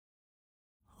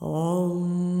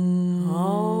Om,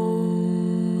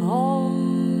 om,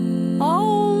 om,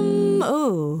 om.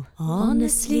 Oh,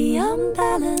 Honestly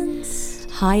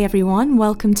Unbalanced. Hi everyone,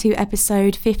 welcome to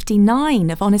episode 59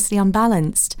 of Honestly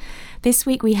Unbalanced. This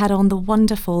week we had on the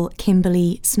wonderful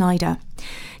Kimberly Snyder.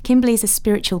 Kimberly is a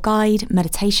spiritual guide,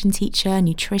 meditation teacher,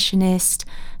 nutritionist,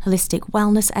 holistic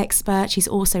wellness expert. She's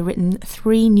also written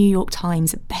 3 New York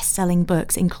Times best-selling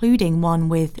books, including one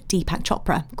with Deepak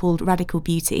Chopra called Radical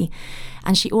Beauty.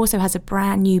 And she also has a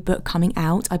brand new book coming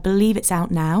out. I believe it's out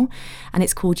now, and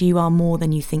it's called You Are More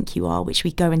Than You Think You Are, which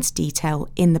we go into detail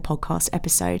in the podcast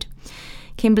episode.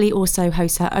 Kimberly also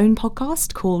hosts her own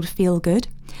podcast called Feel Good,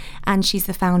 and she's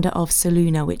the founder of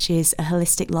Soluna, which is a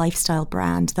holistic lifestyle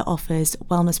brand that offers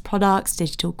wellness products,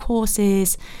 digital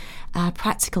courses,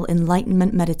 practical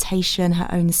enlightenment meditation, her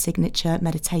own signature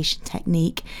meditation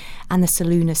technique, and the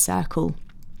Soluna Circle.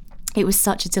 It was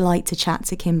such a delight to chat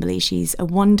to Kimberly. She's a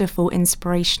wonderful,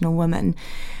 inspirational woman.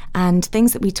 And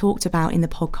things that we talked about in the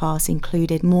podcast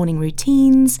included morning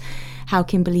routines, how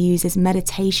Kimberly uses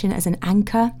meditation as an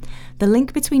anchor, the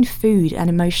link between food and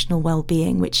emotional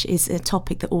well-being, which is a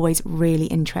topic that always really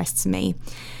interests me.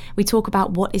 We talk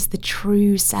about what is the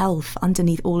true self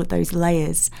underneath all of those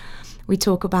layers. We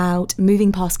talk about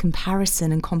moving past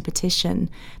comparison and competition,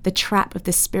 the trap of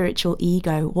the spiritual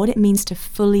ego, what it means to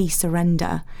fully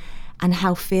surrender, and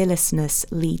how fearlessness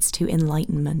leads to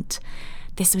enlightenment.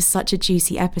 This was such a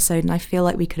juicy episode, and I feel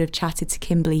like we could have chatted to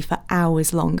Kimberly for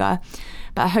hours longer.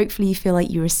 But hopefully you feel like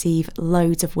you receive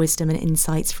loads of wisdom and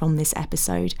insights from this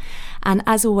episode. And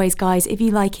as always, guys, if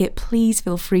you like it, please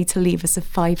feel free to leave us a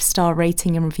 5-star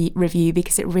rating and review,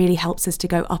 because it really helps us to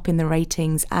go up in the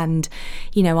ratings. And,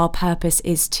 you know, our purpose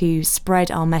is to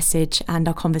spread our message and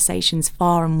our conversations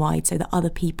far and wide so that other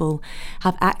people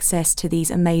have access to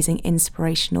these amazing,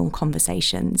 inspirational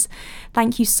conversations.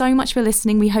 Thank you so much for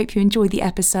listening. We hope you enjoyed the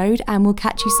episode, and we'll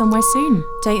catch you somewhere soon.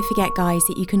 Don't forget, guys,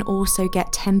 that you can also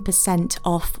get 10%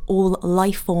 off all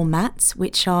Lifeform mats,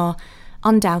 which are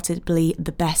undoubtedly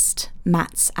the best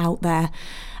mats out there.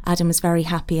 Adam was very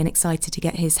happy and excited to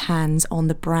get his hands on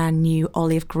the brand new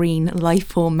olive green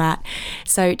Lifeform mat.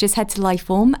 So just head to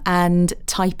Lifeform and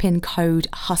type in code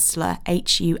HUSLER,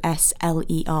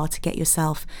 HUSLER, to get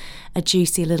yourself a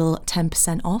juicy little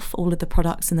 10% off all of the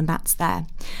products and the mats there.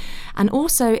 And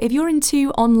also, if you're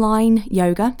into online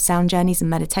yoga, sound journeys and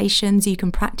meditations, you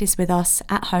can practice with us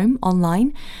at home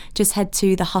online. Just head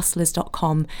to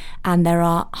thehustlers.com, and there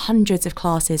are hundreds of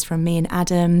classes from me and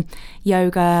Adam,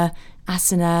 yoga,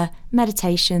 asana,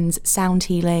 meditations, sound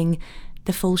healing,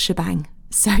 the full shebang.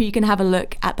 So you can have a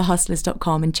look at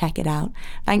thehustlers.com and check it out.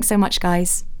 Thanks so much,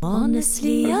 guys.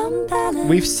 Honestly Unbalanced.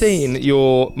 We've seen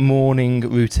your morning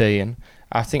routine.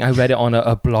 I think I read it on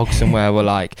a blog somewhere where,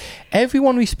 like,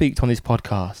 everyone we speak to on this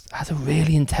podcast has a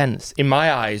really intense, in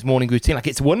my eyes, morning routine. Like,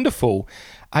 it's wonderful.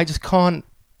 I just can't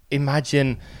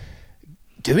imagine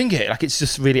doing it. Like, it's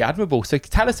just really admirable. So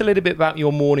tell us a little bit about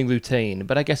your morning routine,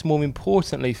 but I guess more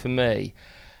importantly for me,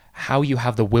 how you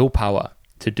have the willpower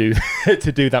to do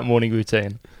to do that morning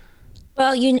routine.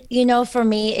 Well, you know, for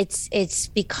me, it's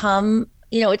become,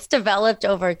 you know, it's developed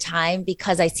over time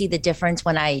because I see the difference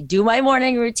when I do my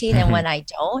morning routine and when I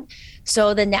don't.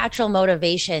 So the natural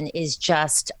motivation is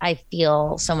just, I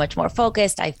feel so much more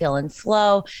focused. I feel in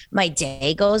flow. My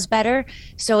day goes better.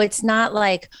 So it's not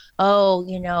like, oh,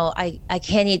 you know, I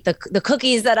can't eat the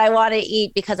cookies that I want to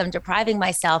eat because I'm depriving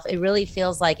myself. It really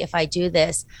feels like if I do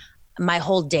this, my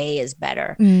whole day is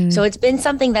better. So it's been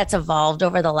something that's evolved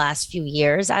over the last few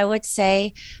years, I would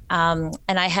say. And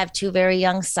I have 2 very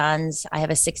young sons. I have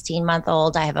a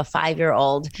 16-month-old. I have a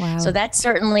 5-year-old. Wow. So that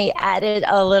certainly added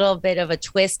a little bit of a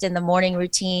twist in the morning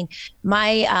routine.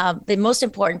 The most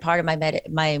important part of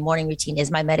my morning routine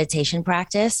is my meditation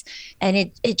practice.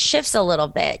 And it shifts a little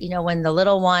bit. You know, when the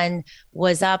little one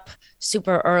was up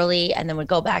super early and then would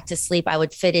go back to sleep, I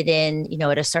would fit it in, you know,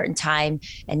 at a certain time.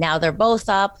 And now they're both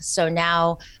up. So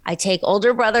now I take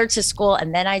older brother to school,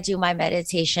 and then I do my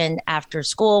meditation after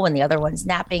school when the other one's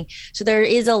napping. So there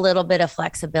is a little bit of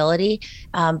flexibility.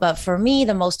 But for me,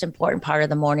 the most important part of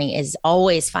the morning is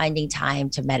always finding time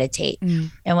to meditate.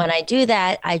 And when I do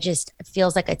that, it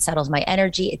feels like it settles my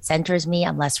energy. It centers me.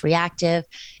 I'm less reactive.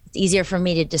 It's easier for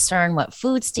me to discern what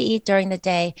foods to eat during the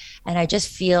day. And I just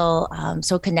feel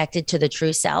so connected to the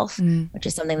true self, which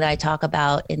is something that I talk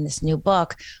about in this new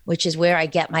book, which is where I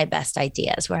get my best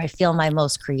ideas, where I feel my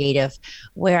most creative,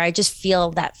 where I just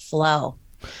feel that flow.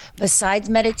 Besides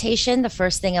meditation, the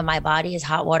first thing in my body is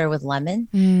hot water with lemon,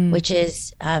 which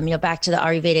is, back to the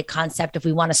Ayurvedic concept. If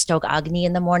we want to stoke Agni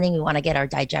in the morning, we want to get our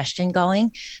digestion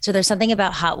going. So there's something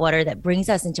about hot water that brings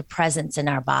us into presence in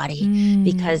our body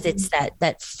because it's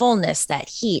that fullness, that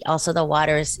heat. Also, the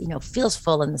water is, feels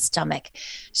full in the stomach.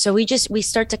 So we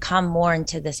start to come more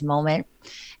into this moment.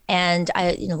 And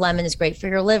lemon is great for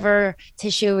your liver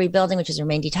tissue rebuilding, which is your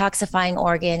main detoxifying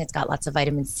organ. It's got lots of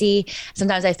vitamin C.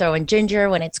 Sometimes I throw in ginger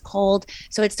when it's cold.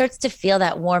 So it starts to feel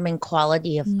that warming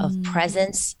quality of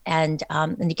presence and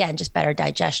again, just better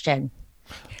digestion.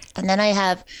 And then I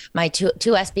have my two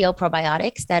SBO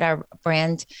probiotics that our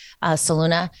brand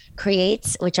Soluna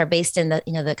creates, which are based in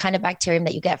the kind of bacterium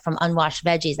that you get from unwashed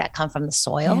veggies that come from the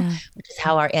soil, which is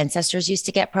how our ancestors used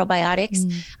to get probiotics.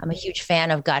 I'm a huge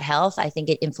fan of gut health. I think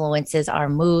it influences our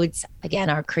moods, again,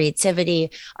 our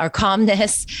creativity, our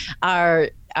calmness, our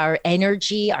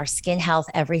energy, our skin health,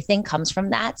 everything comes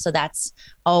from that. So that's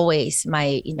always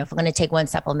my, if I'm going to take one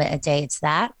supplement a day, it's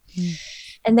that.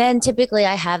 And then typically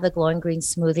I have the Glowing Green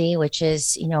Smoothie, which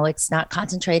is, it's not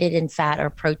concentrated in fat or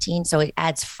protein. So it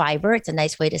adds fiber. It's a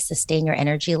nice way to sustain your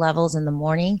energy levels in the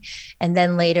morning. And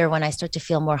then later when I start to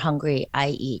feel more hungry, I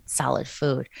eat solid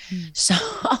food. So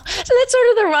that's sort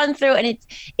of the run through. And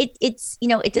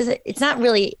it's not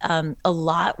really a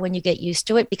lot when you get used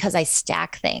to it because I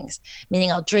stack things,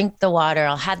 meaning I'll drink the water.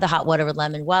 I'll have the hot water with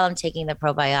lemon while I'm taking the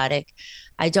probiotic.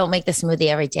 I don't make the smoothie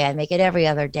every day. I make it every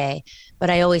other day, but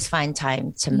I always find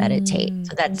time to meditate.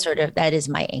 So that is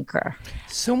my anchor.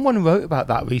 Someone wrote about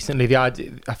that recently. The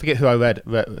idea, I forget who I read.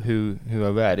 Who I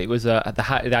read. It was the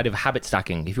idea of habit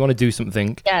stacking. If you want to do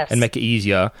something and make it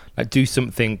easier, like do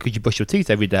something. Could you brush your teeth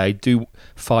every day? Do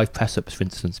 5 press-ups, for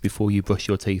instance, before you brush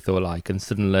your teeth, and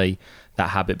suddenly that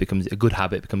habit becomes a good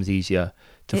habit. Becomes easier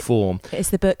to form. It's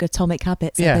the book Atomic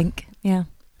Habits. I think. Yeah.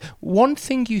 One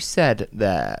thing you said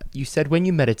there, when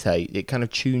you meditate, it kind of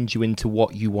tunes you into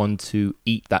what you want to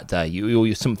eat that day,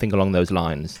 or something along those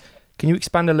lines. Can you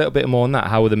expand a little bit more on that?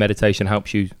 How the meditation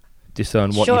helps you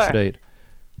discern what you should eat?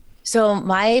 So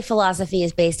my philosophy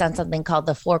is based on something called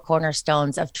the 4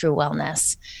 cornerstones of true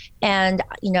wellness. And,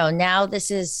 now this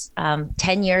is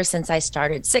 10 years since I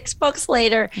started, 6 books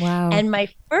later. Wow. And my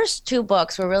first 2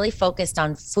 books were really focused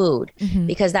on food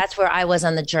because that's where I was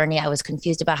on the journey. I was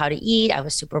confused about how to eat. I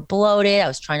was super bloated. I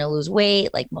was trying to lose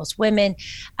weight like most women.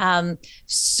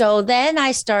 So then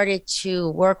I started to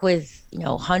work with,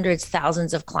 hundreds,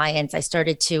 thousands of clients. I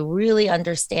started to really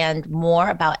understand more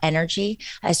about energy.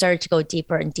 I started to go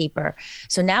deeper and deeper.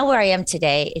 So now where I am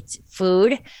today, it's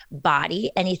food, body,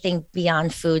 anything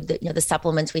beyond food, the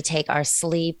supplements we take, our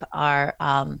sleep, our,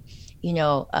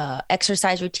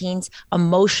 exercise routines,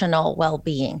 emotional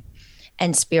well-being,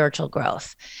 and spiritual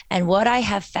growth. And what I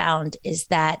have found is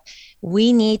that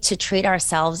we need to treat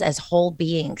ourselves as whole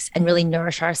beings and really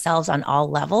nourish ourselves on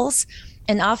all levels.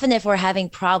 And often if we're having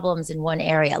problems in one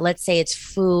area, let's say it's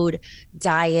food,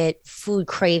 diet, food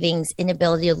cravings,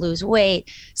 inability to lose weight,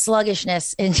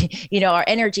 sluggishness, and, our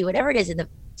energy, whatever it is in the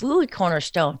food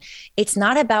cornerstone, it's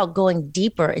not about going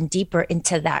deeper and deeper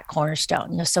into that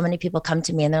cornerstone. So many people come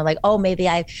to me and they're like, oh, maybe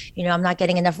I'm not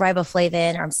getting enough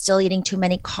riboflavin, or I'm still eating too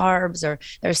many carbs, or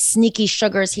there's sneaky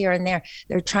sugars here and there.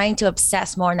 They're trying to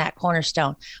obsess more on that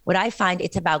cornerstone. What I find,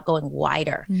 it's about going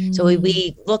wider. So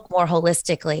we look more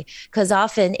holistically, because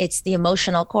often it's the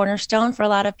emotional cornerstone for a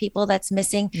lot of people that's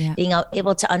missing, being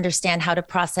able to understand how to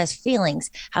process feelings,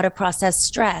 how to process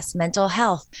stress, mental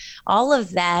health, all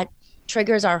of that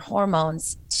triggers our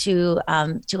hormones to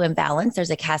imbalance. There's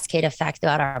a cascade effect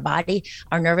throughout our body.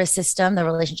 Our nervous system, the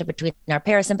relationship between our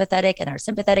parasympathetic and our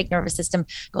sympathetic nervous system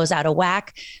goes out of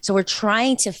whack. So we're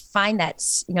trying to find that,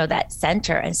 that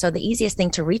center. And so the easiest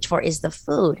thing to reach for is the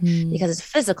food because it's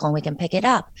physical and we can pick it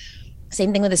up.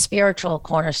 Same thing with the spiritual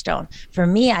cornerstone. For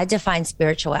me, I define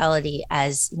spirituality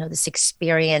as, this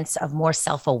experience of more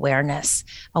self-awareness,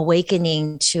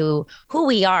 awakening to who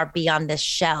we are beyond this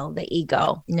shell, the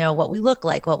ego, what we look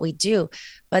like, what we do,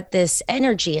 but this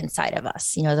energy inside of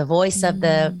us, the voice of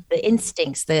the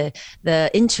instincts, the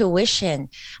intuition,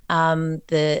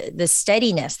 the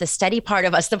steadiness, the steady part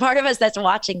of us, the part of us that's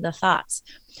watching the thoughts.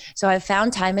 So I've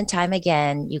found time and time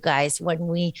again, you guys, when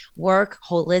we work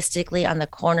holistically on the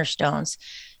cornerstones,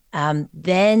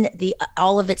 then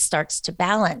all of it starts to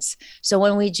balance. So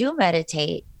when we do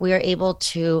meditate, we are able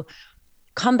to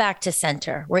come back to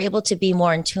center. We're able to be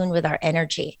more in tune with our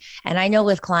energy. And I know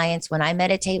with clients, when I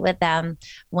meditate with them,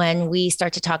 when we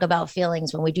start to talk about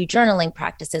feelings, when we do journaling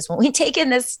practices, when we take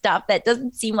in this stuff that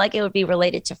doesn't seem like it would be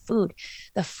related to food,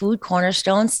 the food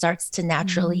cornerstone starts to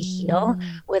naturally heal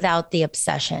without the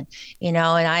obsession, and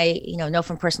I, know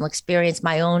from personal experience,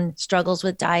 my own struggles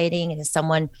with dieting. And as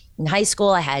someone in high school,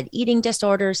 I had eating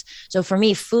disorders. So for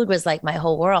me, food was like my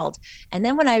whole world. And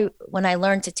then when I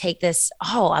learned to take this,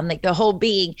 I'm like the whole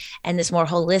being, and this more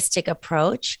holistic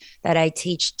approach that I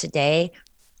teach today,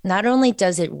 not only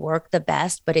does it work the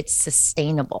best, but it's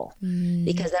sustainable,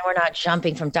 because then we're not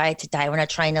jumping from diet to diet. We're not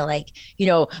trying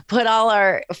to put all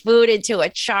our food into a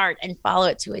chart and follow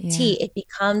it to a T. It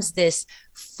becomes this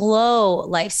flow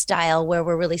lifestyle where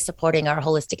we're really supporting our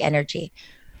holistic energy.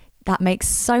 That makes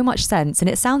so much sense. And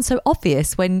it sounds so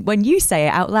obvious when you say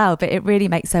it out loud, but it really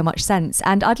makes so much sense.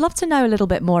 And I'd love to know a little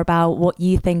bit more about what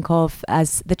you think of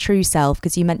as the true self,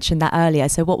 because you mentioned that earlier.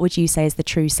 So what would you say is the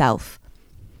true self?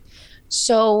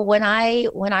 So when I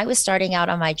was starting out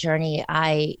on my journey,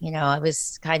 I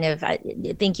was I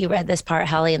think you read this part,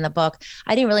 Holly, in the book.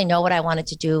 I didn't really know what I wanted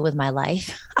to do with my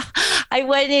life. I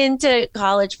went into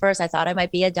college first. I thought I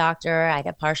might be a doctor. I had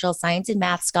a partial science and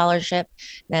math scholarship.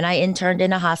 Then I interned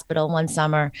in a hospital one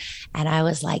summer, and I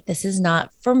was like, this is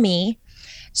not for me.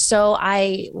 So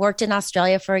I worked in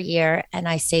Australia for a year, and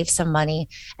I saved some money.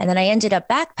 And then I ended up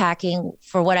backpacking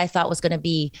for what I thought was going to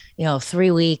be,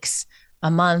 3 weeks, a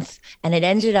month, and it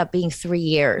ended up being 3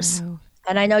 years. Wow.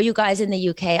 And I know you guys in the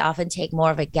UK often take more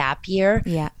of a gap year.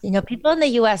 Yeah. People in the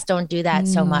US don't do that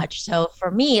so much. So for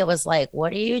me, it was like,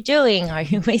 what are you doing? Are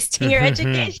you wasting your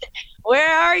education?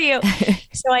 Where are you?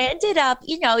 So I ended up,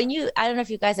 I don't know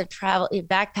if you guys have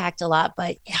backpacked a lot,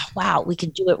 but wow, we can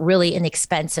do it really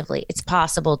inexpensively. It's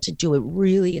possible to do it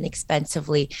really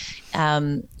inexpensively.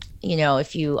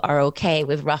 If you are okay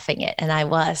with roughing it. And I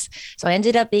was. So I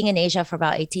ended up being in Asia for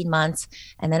about 18 months.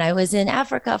 And then I was in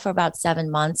Africa for about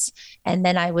 7 months. And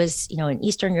then I was, in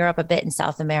Eastern Europe, a bit in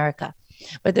South America.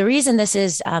 But the reason this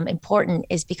is important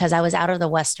is because I was out of the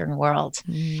Western world.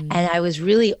 And I was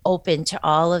really open to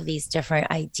all of these different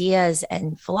ideas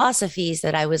and philosophies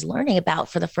that I was learning about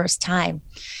for the first time.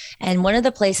 And one of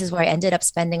the places where I ended up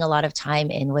spending a lot of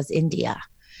time in was India.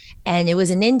 And it was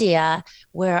in India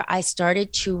where I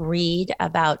started to read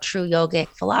about true yogic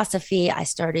philosophy. I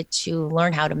started to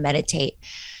learn how to meditate.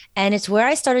 And it's where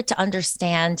I started to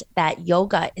understand that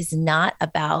yoga is not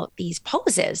about these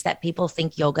poses that people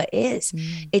think yoga is.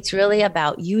 It's really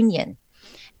about union.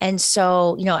 And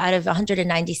so, out of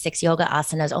 196 yoga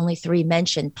asanas, only 3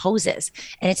 mention poses.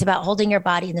 And it's about holding your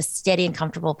body in a steady and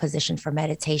comfortable position for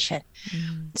meditation.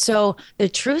 So the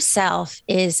true self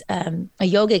is a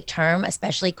yogic term,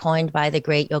 especially coined by the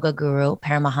great yoga guru,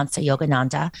 Paramahansa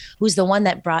Yogananda, who's the one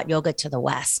that brought yoga to the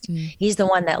West. He's the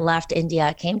one that left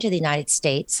India, came to the United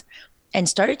States, and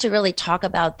started to really talk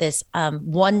about this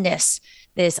oneness,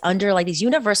 these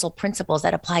universal principles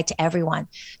that apply to everyone,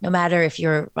 no matter if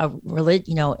you're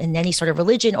in any sort of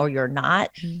religion or you're not.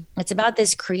 It's about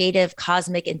this creative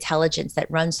cosmic intelligence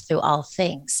that runs through all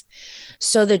things.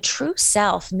 So the true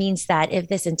self means that if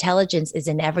this intelligence is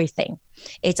in everything,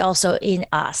 it's also in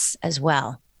us as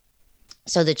well.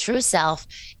 So the true self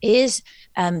is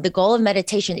the goal of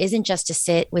meditation isn't just to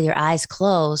sit with your eyes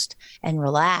closed and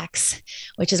relax,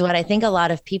 which is what I think a lot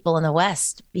of people in the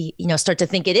West, start to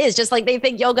think it is. Just like they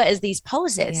think yoga is these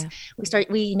poses. Yeah.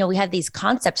 We have these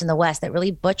concepts in the West that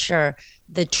really butcher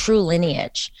the true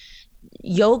lineage.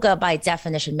 Yoga, by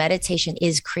definition, meditation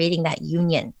is creating that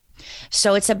union.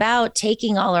 So it's about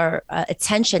taking all our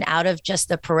attention out of just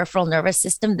the peripheral nervous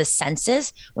system, the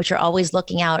senses, which are always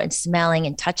looking out and smelling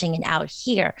and touching and out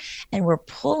here. And we're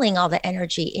pulling all the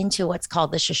energy into what's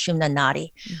called the Sushumna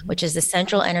Nadi, which is the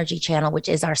central energy channel, which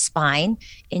is our spine,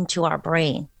 into our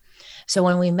brain. So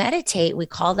when we meditate, we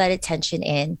call that attention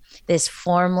in this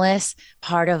formless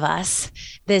part of us.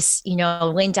 This,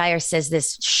 Wayne Dyer says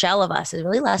this shell of us is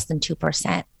really less than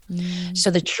 2%. So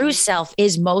the true self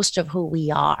is most of who we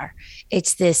are.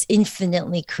 It's this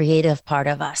infinitely creative part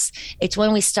of us. It's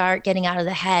when we start getting out of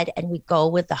the head and we go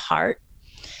with the heart.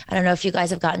 I don't know if you guys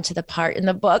have gotten to the part in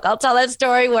the book. I'll tell that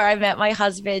story where I met my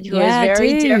husband, who is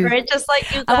very different, just like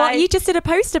you guys. Well, you just did a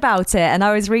post about it, and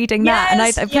I was reading that.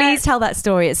 And please tell that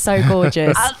story. It's so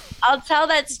gorgeous. I'll tell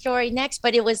that story next.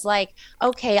 But it was like,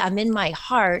 okay, I'm in my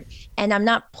heart, and I'm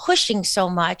not pushing so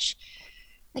much.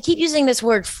 I keep using this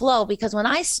word flow because when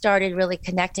I started really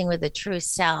connecting with the true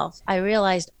self, I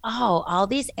realized, all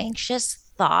these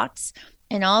anxious thoughts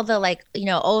and all the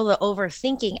all the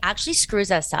overthinking actually screws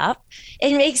us up.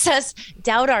 It makes us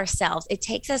doubt ourselves. It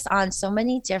takes us on so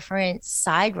many different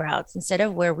side routes instead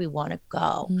of where we want to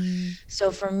go. So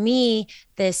for me,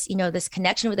 this this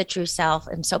connection with the true self,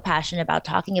 I'm so passionate about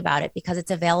talking about it because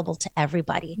it's available to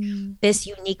everybody. This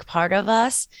unique part of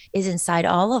us is inside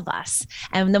all of us,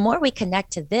 and the more we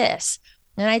connect to this,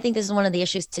 and I think this is one of the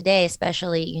issues today,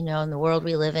 especially, in the world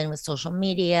we live in with social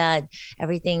media and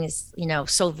everything is,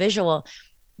 so visual.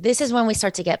 This is when we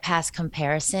start to get past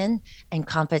comparison and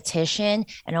competition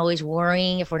and always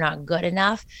worrying if we're not good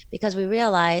enough, because we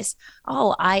realize,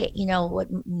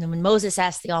 when Moses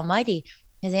asked the Almighty,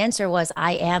 his answer was,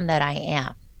 I am that I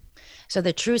am. So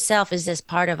the true self is this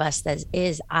part of us that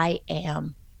is, I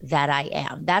am that I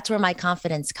am. That's where my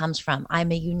confidence comes from.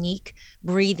 I'm a unique,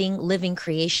 breathing, living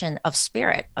creation of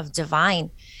spirit, of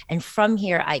divine. And from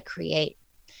here, I create.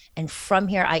 And from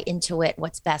here, I intuit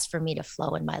what's best for me to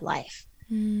flow in my life.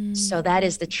 So that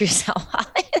is the true self.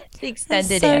 The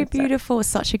extended so answer. Beautiful.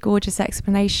 Such a gorgeous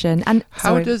explanation. And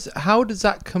how does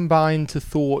that combine to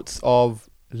thoughts of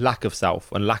lack of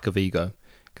self and lack of ego?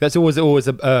 That's always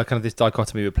a kind of this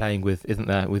dichotomy we're playing with, isn't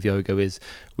there, with yoga, is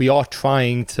we are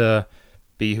trying to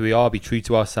be who we are, be true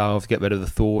to ourselves, get rid of the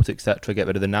thought, etc., get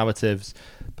rid of the narratives.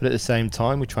 But at the same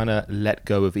time, we're trying to let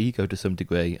go of ego to some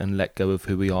degree and let go of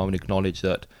who we are and acknowledge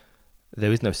that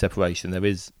there is no separation. There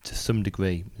is, to some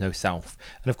degree, no self.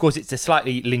 And of course, it's a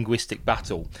slightly linguistic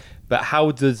battle. But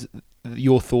how does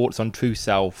your thoughts on true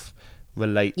self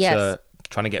relate to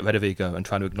trying to get rid of ego and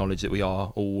trying to acknowledge that we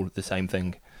are all the same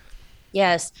thing?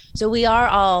 Yes. So we are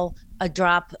all a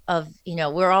drop of,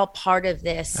 we're all part of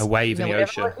this. A wave in the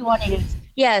ocean. We want to use.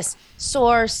 Yes.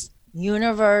 Source,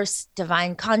 universe,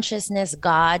 divine consciousness,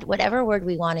 God, whatever word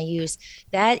we want to use,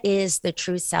 that is the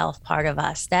true self part of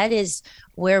us. That is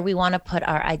where we want to put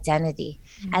our identity.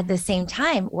 At the same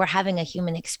time, we're having a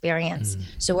human experience.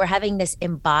 So we're having this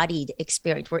embodied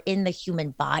experience. We're in the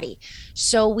human body.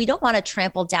 So we don't want to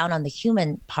trample down on the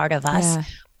human part of us. Yeah.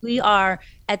 We are,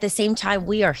 at the same time,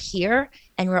 we are here,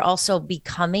 and we're also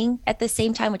becoming at the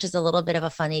same time, which is a little bit of a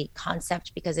funny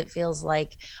concept because it feels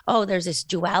like, there's this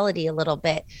duality a little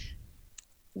bit,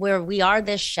 where we are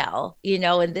this shell,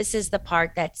 and this is the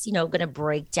part that's, going to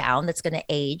break down, that's going to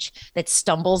age, that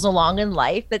stumbles along in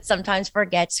life, that sometimes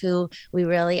forgets who we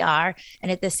really are. And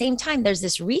at the same time, there's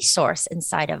this resource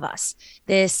inside of us,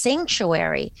 this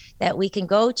sanctuary that we can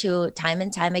go to time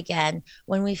and time again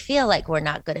when we feel like we're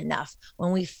not good enough,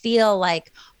 when we feel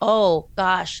like, oh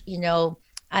gosh,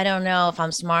 I don't know if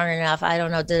I'm smart enough. I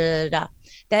don't know.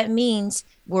 That means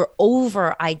we're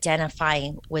over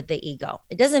identifying with the ego.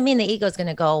 It doesn't mean the ego is going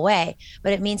to go away,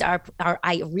 but it means our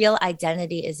real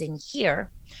identity is in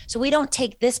here. So we don't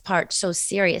take this part so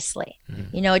seriously.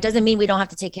 It doesn't mean we don't have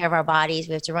to take care of our bodies.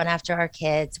 We have to run after our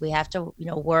kids. We have to,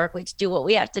 work. We have to do what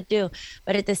we have to do.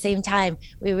 But at the same time,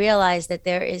 we realize that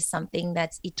there is something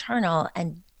that's eternal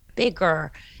and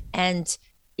bigger and,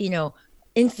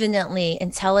 infinitely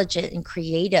intelligent and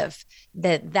creative,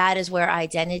 that is where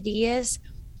identity is.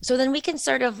 So then we can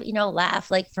sort of, laugh.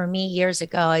 Like for me years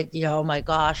ago, oh my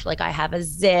gosh, like I have a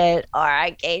zit or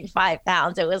I gained 5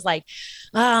 pounds. It was like,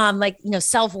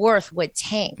 self-worth would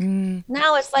tank.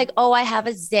 Now it's like, I have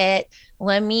a zit.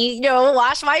 Let me,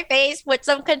 wash my face, put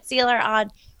some concealer on.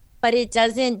 But it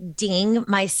doesn't ding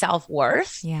my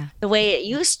self-worth the way it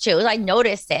used to. I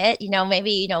notice it,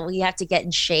 maybe, we have to get in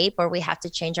shape or we have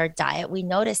to change our diet. We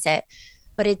notice it,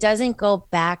 but it doesn't go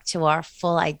back to our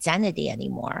full identity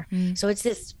anymore. So it's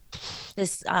this,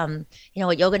 what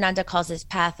Yogananda calls this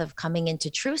path of coming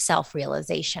into true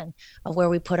self-realization of where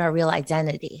we put our real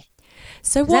identity.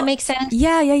 So does that make sense?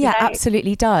 Yeah,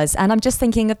 absolutely does. And I'm just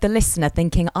thinking of the listener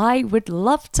thinking, I would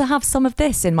love to have some of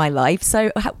this in my life.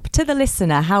 So to the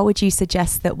listener, how would you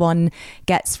suggest that one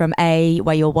gets from A,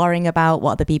 where you're worrying about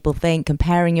what other people think,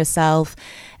 comparing yourself,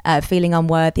 feeling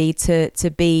unworthy,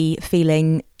 to B,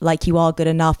 feeling like you are good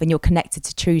enough and you're connected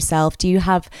to true self? Do you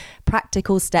have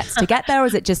practical steps to get there, or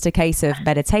is it just a case of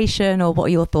meditation, or what are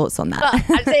your thoughts on that?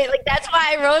 Well, I'm saying, that's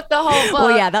why I wrote the whole book.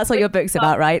 Well, yeah, that's what your book's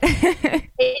about, right?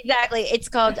 Exactly. It's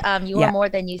called You Are More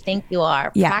Than You Think You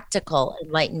Are, Practical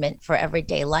Enlightenment for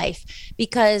Everyday Life.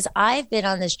 Because I've been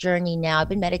on this journey now. I've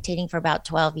been meditating for about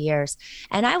 12 years.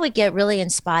 And I would get really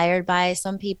inspired by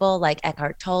some people like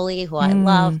Eckhart Tolle, who I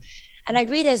love. And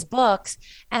I'd read his books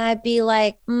and I'd be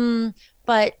like,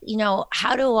 but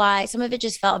how do I, some of it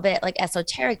just felt a bit like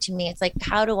esoteric to me. It's like,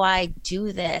 how do I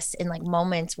do this in like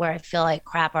moments where I feel like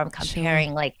crap, or I'm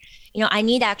comparing like, I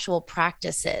need actual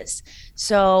practices.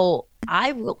 So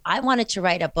I wanted to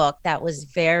write a book that was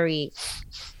very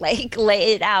like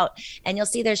lay it out. And you'll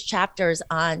see there's chapters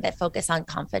that focus on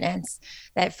confidence,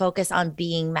 that focus on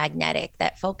being magnetic,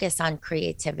 that focus on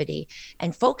creativity,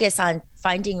 and focus on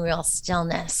finding real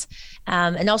stillness,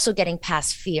 and also getting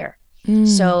past fear.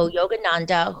 So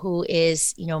Yogananda, who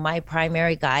is, my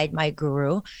primary guide, my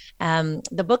guru,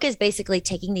 the book is basically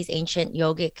taking these ancient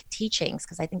yogic teachings,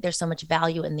 because I think there's so much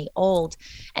value in the old,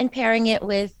 and pairing it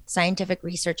with scientific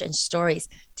research and stories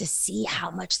to see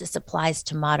how much this applies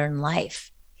to modern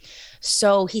life.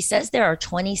 So he says there are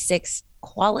 26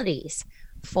 qualities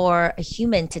for a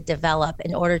human to develop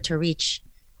in order to reach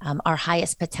our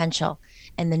highest potential.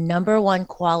 And the number one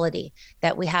quality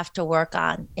that we have to work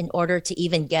on in order to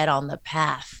even get on the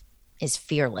path is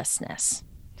fearlessness.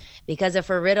 Because if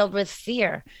we're riddled with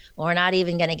fear, we're not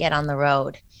even going to get on the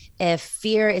road. If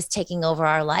fear is taking over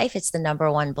our life, it's the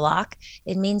number one block.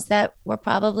 It means that we're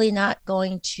probably not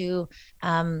going to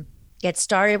get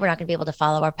started. We're not going to be able to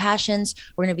follow our passions.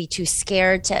 We're going to be too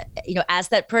scared to,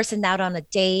 ask that person out on a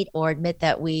date or admit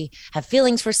that we have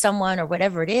feelings for someone or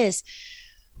whatever it is.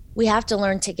 We have to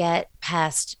learn to get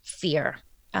past fear.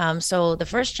 So the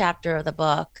first chapter of the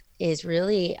book is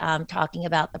really talking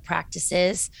about the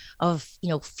practices of,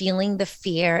 feeling the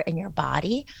fear in your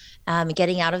body,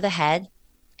 getting out of the head,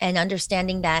 and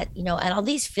understanding that, and all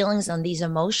these feelings and these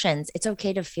emotions, it's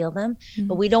okay to feel them,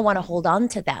 but we don't want to hold on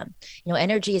to them.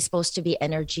 Energy is supposed to be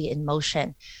energy in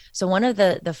motion. So one of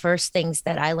the first things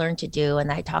that I learned to do,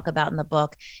 and I talk about in the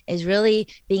book, is really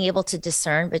being able to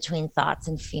discern between thoughts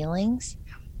and feelings,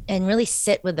 and really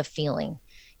sit with the feeling.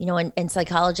 And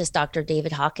psychologist Dr.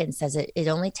 David Hawkins says it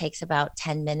only takes about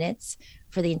 10 minutes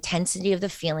for the intensity of the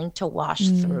feeling to wash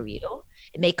through you.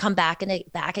 It may come back and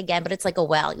back again, but it's like a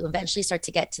well. You eventually start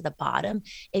to get to the bottom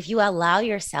if you allow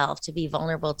yourself to be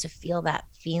vulnerable to feel that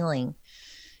feeling,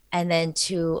 and then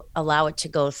to allow it to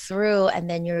go through, and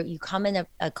then you come in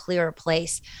a clearer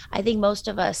place. I think most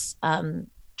of us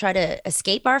try to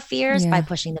escape our fears by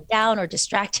pushing them down, or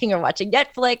distracting, or watching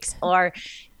Netflix, or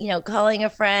calling a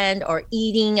friend, or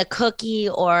eating a cookie,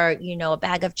 or a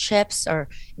bag of chips, or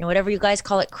whatever you guys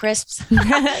call it, crisps.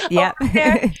 Yeah.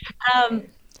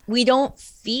 We don't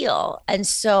feel. And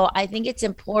so I think it's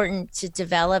important to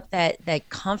develop that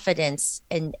confidence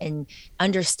and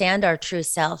understand our true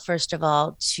self, first of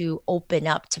all, to open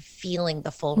up to feeling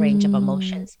the full range of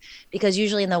emotions, because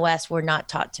usually in the West, we're not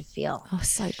taught to feel. Oh,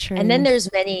 so true. And then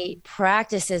there's many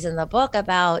practices in the book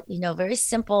about, very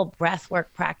simple breathwork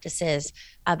practices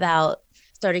about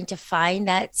starting to find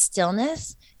that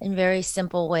stillness in very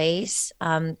simple ways,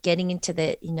 getting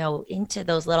into into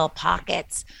those little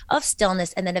pockets of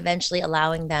stillness, and then eventually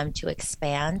allowing them to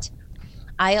expand.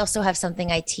 I also have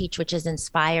something I teach, which is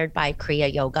inspired by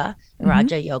Kriya Yoga,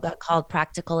 Raja Yoga, called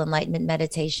Practical Enlightenment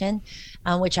Meditation,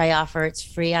 which I offer. It's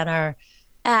free on our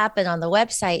app and on the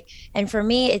website. And for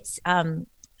me, it's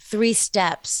 3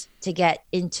 steps to get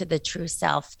into the true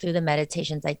self through the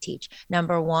meditations I teach.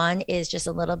 Number 1 is just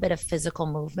a little bit of physical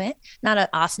movement, not an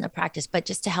asana practice, but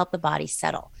just to help the body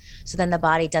settle. So then the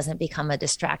body doesn't become a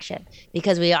distraction,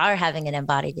 because we are having an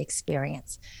embodied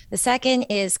experience. The second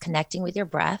is connecting with your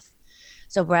breath.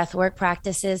 So breath work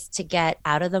practices to get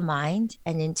out of the mind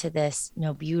and into this,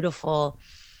 beautiful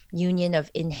union of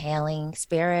inhaling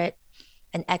spirit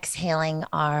and exhaling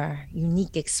our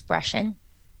unique expression.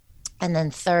 And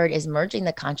then third is merging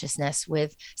the consciousness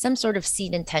with some sort of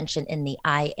seed intention in the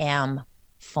I am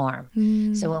form.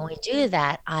 So when we do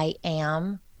that, I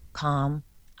am calm,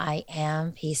 I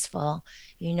am peaceful,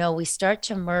 we start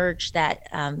to merge that,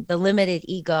 the limited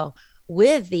ego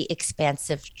with the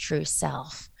expansive true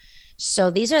self.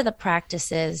 So these are the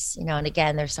practices, and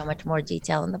again, there's so much more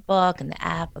detail in the book and the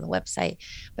app and the website,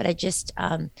 but I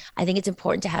think it's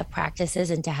important to have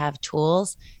practices and to have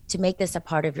tools to make this a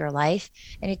part of your life.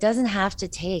 And it doesn't have to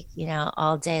take,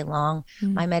 all day long.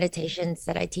 My meditations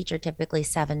that I teach are typically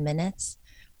 7 minutes.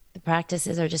 The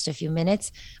practices are just a few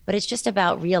minutes, but it's just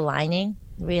about realigning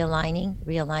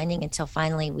until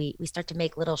finally we start to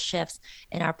make little shifts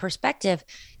in our perspective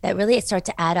that really start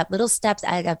to add up. Little steps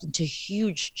add up into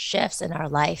huge shifts in our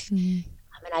life. And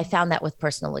I found that with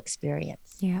personal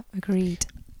experience. Yeah, agreed.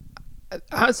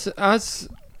 As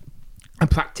a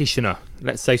practitioner,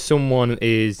 let's say someone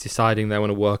is deciding they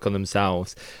want to work on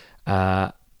themselves,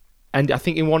 and I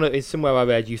think in somewhere I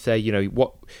read you say,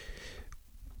 what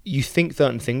you think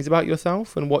certain things about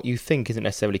yourself, and what you think isn't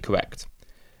necessarily correct.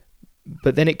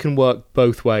 But then it can work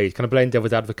both ways, kind of playing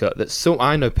devil's advocate.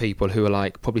 I know people who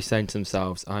are probably saying to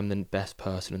themselves, I'm the best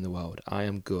person in the world. I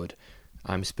am good.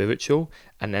 I'm spiritual,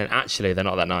 and then actually they're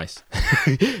not that nice.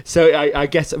 So I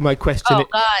guess my question, oh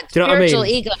God, do you know what I mean? Spiritual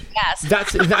ego, yes.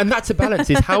 That's a balance,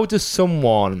 is how does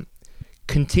someone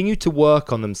continue to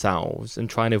work on themselves and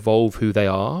try and evolve who they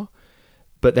are,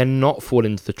 but then not fall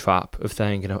into the trap of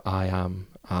saying, I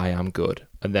am good,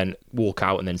 and then walk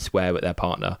out and then swear at their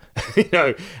partner.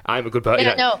 I'm a good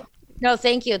person. No,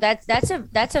 thank you. That's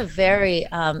a very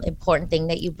important thing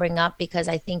that you bring up, because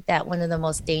I think that one of the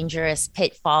most dangerous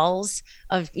pitfalls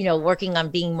of working on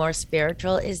being more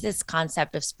spiritual is this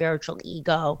concept of spiritual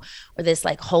ego, or this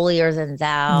like holier than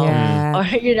thou, or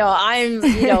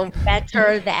I'm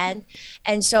better than.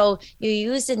 And so you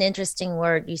used an interesting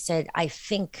word. You said, I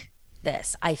think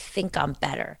I'm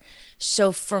better.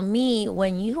 So for me,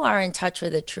 when you are in touch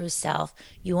with the true self,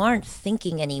 you aren't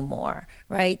thinking anymore,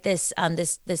 right? This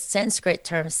Sanskrit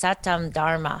term, satam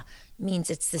dharma, means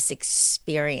it's this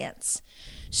experience.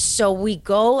 So we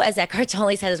go, as Eckhart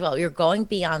Tolle said as well, you're going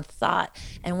beyond thought,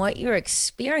 and what you're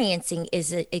experiencing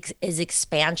is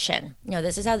expansion.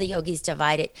 This is how the yogis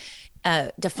define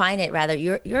it. Rather,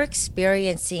 you're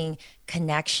experiencing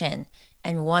connection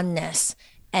and oneness,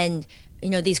 and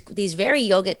these very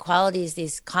yogic qualities,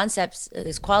 these concepts,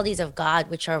 these qualities of God,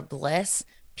 which are bliss,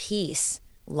 peace,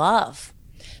 love.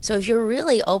 So if you're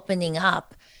really opening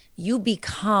up, you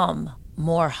become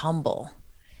more humble,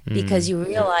 because you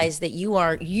realize that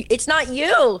it's not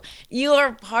you. You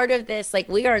are part of this, like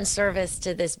we are in service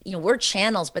to this, we're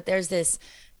channels, but there's this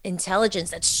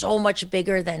intelligence that's so much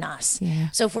bigger than us.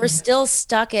 So if we're still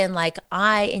stuck in like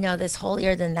this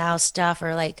holier than thou stuff,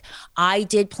 or like I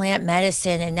did plant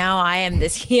medicine and now I am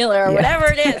this healer, or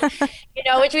whatever it is,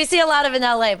 which we see a lot of in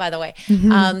LA, by the way,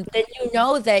 then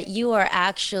that you are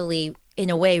actually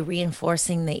in a way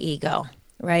reinforcing the ego,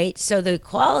 right? So the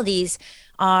qualities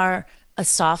are a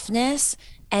softness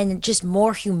and just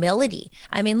more humility.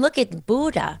 I mean, look at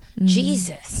Buddha,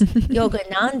 Jesus,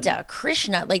 Yogananda,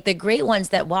 Krishna, like the great ones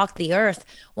that walked the earth.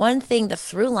 One thing, the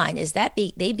through line is that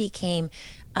they became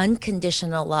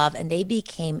unconditional love, and they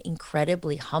became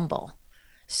incredibly humble.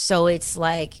 So it's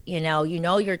like,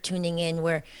 you're tuning in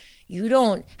where you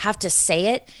don't have to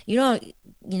say it. You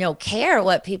don't, care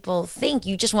what people think.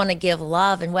 You just want to give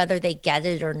love, and whether they get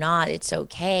it or not, it's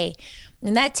okay.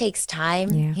 And that takes time.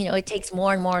 It takes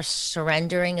more and more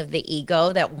surrendering of the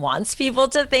ego that wants people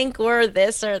to think we're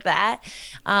this or that.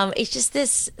 It's just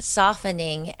this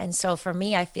softening. And so for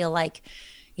me, I feel like,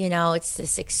 it's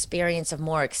this experience of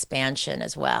more expansion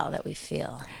as well that we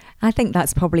feel. I think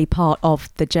that's probably part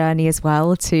of the journey as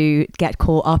well, to get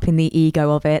caught up in the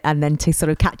ego of it and then to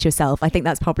sort of catch yourself. I think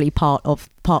that's probably part of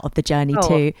the journey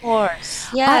too. Of course.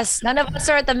 Yes. None of us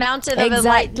are at the mountain of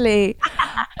exactly.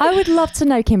 I would love to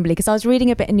know, Kimberly, because I was reading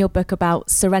a bit in your book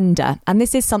about surrender. And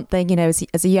this is something,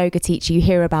 as a yoga teacher, you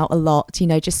hear about a lot,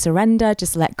 just surrender,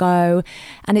 just let go.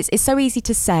 And it's so easy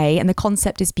to say, and the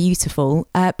concept is beautiful.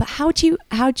 But how do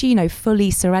you fully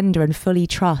surrender and fully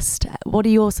trust? What are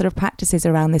your sort of practices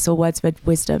around this, or words of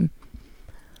wisdom?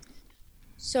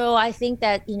 So I think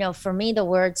that, for me, the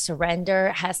word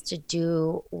surrender has to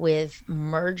do with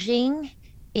merging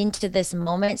into this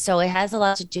moment. So it has a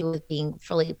lot to do with being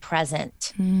fully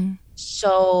present.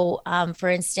 So, for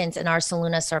instance, in our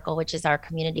Saluna Circle, which is our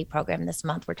community program this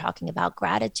month, we're talking about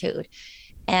gratitude.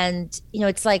 And,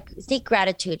 it's like, take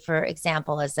gratitude, for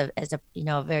example, as a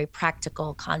very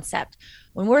practical concept.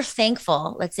 When we're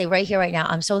thankful, let's say right here, right now,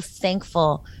 I'm so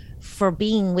thankful for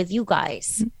being with you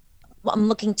guys. I'm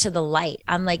looking to the light.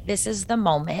 I'm like, this is the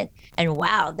moment. And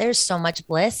wow, there's so much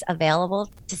bliss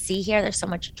available to see here. There's so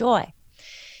much joy.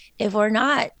 If we're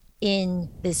not in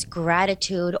this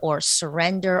gratitude or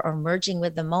surrender or merging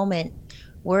with the moment,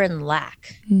 we're in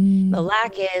lack. The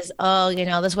lack is,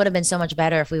 this would have been so much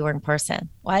better if we were in person.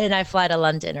 Why didn't I fly to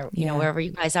London or, wherever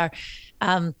you guys are?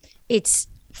 It's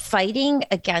fighting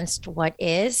against what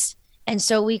is. And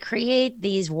so we create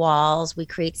these walls, we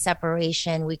create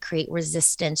separation, we create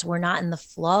resistance. We're not in the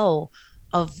flow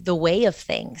of the way of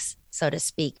things, so to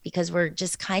speak, because we're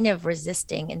just kind of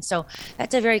resisting. And so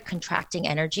that's a very contracting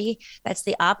energy. That's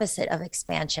the opposite of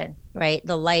expansion, right?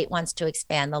 The light wants to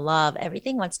expand, the love,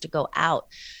 everything wants to go out.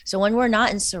 So when we're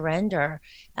not in surrender,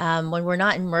 when we're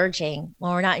not in merging,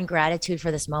 when we're not in gratitude for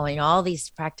this moment, all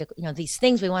these practical, these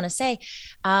things we want to say,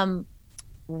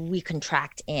 we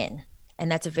contract in.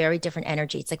 And that's a very different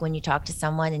energy. It's like when you talk to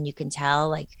someone and you can tell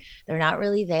like they're not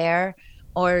really there,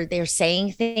 or they're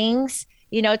saying things,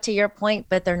 to your point,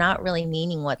 but they're not really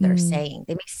meaning what they're saying.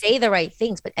 They may say the right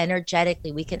things, but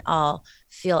energetically, we can all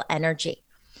feel energy.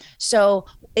 So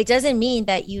it doesn't mean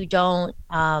that you don't,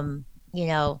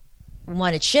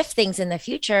 want to shift things in the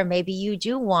future, maybe you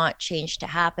do want change to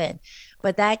happen,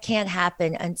 but that can't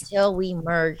happen until we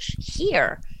merge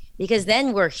here, because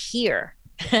then we're here.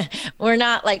 We're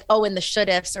not like, oh, in the should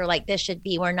ifs or like this should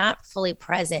be. We're not fully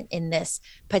present in this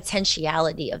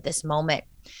potentiality of this moment.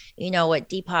 You know what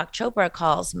Deepak Chopra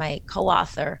calls, my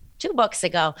co-author 2 books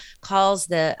ago, calls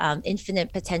the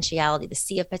infinite potentiality, the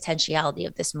sea of potentiality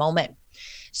of this moment.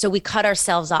 So we cut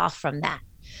ourselves off from that.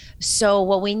 So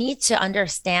what we need to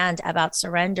understand about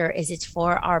surrender is it's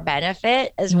for our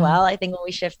benefit as well. I think when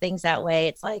we shift things that way,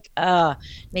 it's like,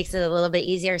 makes it a little bit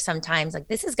easier sometimes. Like,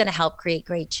 this is going to help create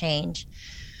great change.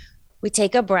 We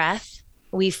take a breath.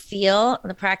 We feel,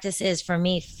 the practice is for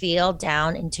me, feel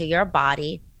down into your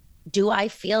body. Do I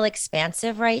feel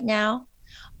expansive right now?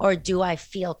 Or do I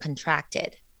feel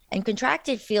contracted? And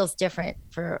contracted feels different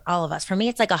for all of us. For me,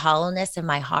 it's like a hollowness in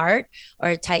my heart or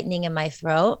a tightening in my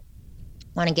throat.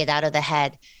 Want to get out of the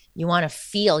head. You want to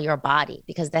feel your body,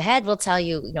 because the head will tell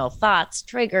you, you know, thoughts,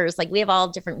 triggers, like we have all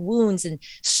different wounds and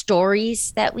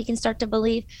stories that we can start to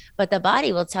believe, but the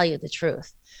body will tell you the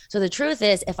truth. So the truth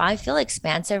is, if I feel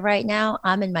expansive right now,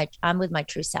 I'm with my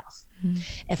true self.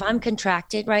 If I'm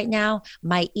contracted right now,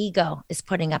 my ego is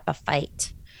putting up a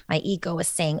fight. My ego is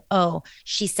saying, oh,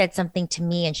 she said something to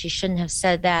me and she shouldn't have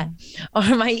said that. Or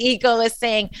my ego is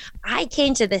saying, I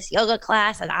came to this yoga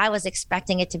class and I was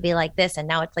expecting it to be like this, and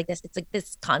now it's like this. It's like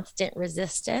this constant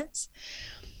resistance.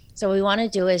 So what we want to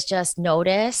do is just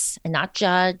notice and not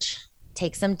judge,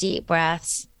 take some deep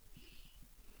breaths.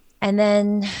 And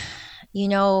then, you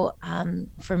know,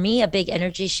 for me, a big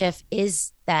energy shift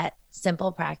is that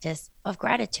simple practice of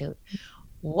gratitude.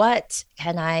 What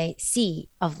can I see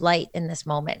of light in this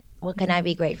moment? What can I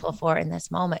be grateful for in this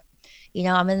moment? You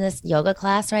know, I'm in this yoga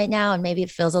class right now and maybe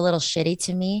it feels a little shitty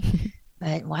to me,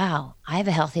 but wow, I have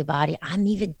a healthy body. I'm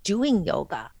even doing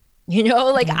yoga, you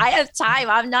know, like I have time.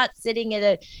 I'm not sitting at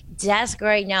a desk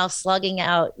right now, slugging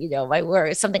out, you know, my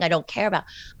work, something I don't care about.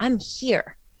 I'm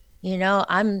here, you know,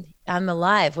 I'm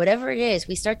alive, whatever it is.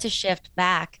 We start to shift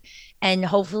back and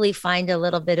hopefully find a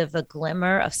little bit of a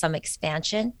glimmer of some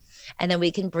expansion. And then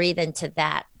we can breathe into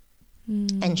that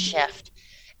and shift.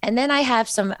 And then I have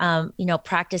some, you know,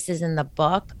 practices in the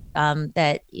book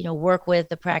that, you know, work with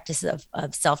the practice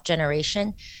of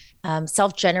self-generation,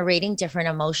 self-generating different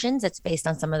emotions. It's based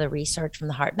on some of the research from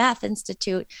the Heart Math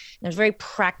Institute. And there's very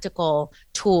practical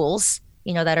tools,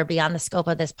 you know, that are beyond the scope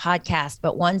of this podcast,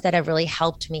 but ones that have really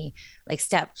helped me, like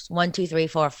steps 1, 2, 3,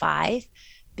 4, 5.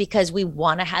 Because we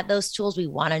want to have those tools. We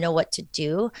want to know what to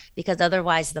do, because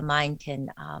otherwise the mind can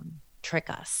trick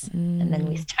us. And then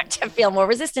we start to feel more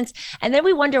resistance. And then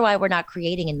we wonder why we're not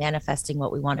creating and manifesting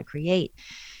what we want to create.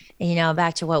 And, you know,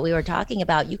 back to what we were talking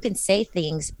about, you can say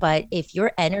things, but if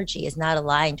your energy is not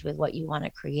aligned with what you want to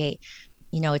create,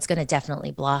 you know, it's going to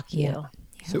definitely block you. Yeah.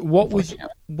 So what was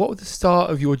the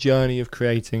start of your journey of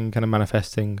creating, kind of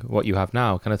manifesting what you have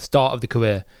now, kind of start of the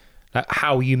career, like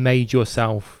how you made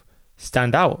yourself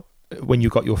stand out when you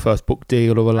got your first book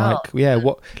deal, or like,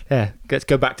 let's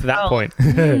go back to that point.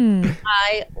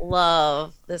 I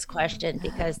love this question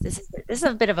because this is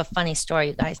a bit of a funny story,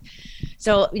 you guys.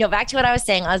 So, you know, back to what I was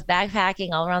saying, I was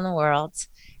backpacking all around the world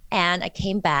and I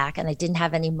came back and I didn't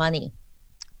have any money.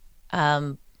 You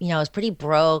know, I was pretty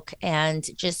broke and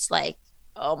just like,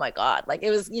 oh my God, like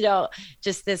it was, you know,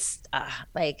 just this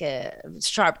like a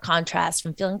sharp contrast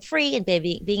from feeling free and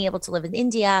being able to live in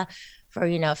India for,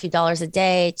 you know, a few dollars a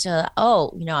day to,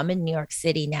 oh, you know, I'm in New York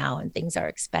City now and things are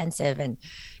expensive and,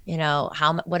 you know,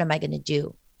 what am I going to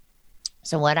do?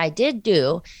 So what I did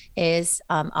do is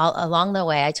along the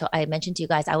way, I mentioned to you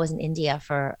guys, I was in India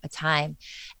for a time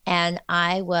and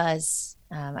I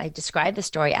described the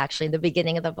story actually in the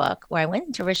beginning of the book where I went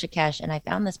into Rishikesh and I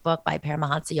found this book by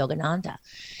Paramahansa Yogananda.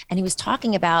 And he was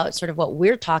talking about sort of what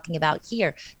we're talking about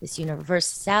here, this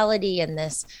universality and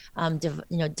this,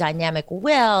 you know, dynamic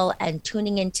will, and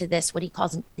tuning into this, what he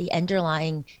calls the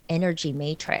underlying energy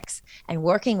matrix, and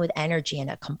working with energy in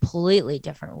a completely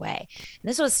different way. And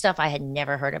this was stuff I had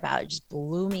never heard about. It just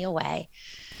blew me away.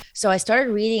 So I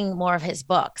started reading more of his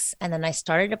books, and then I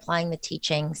started applying the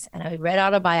teachings, and I read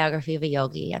Autobiography of a Yogi.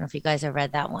 I don't know if you guys have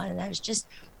read that one. And I was just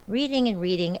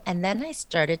reading, and then I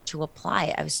started to apply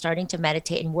it. I was starting to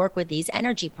meditate and work with these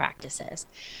energy practices.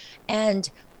 And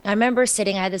I remember I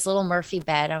had this little Murphy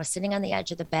bed. I was sitting on the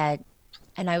edge of the bed,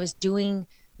 and I was doing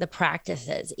the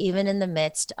practices, even in the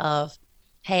midst of,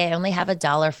 hey, I only have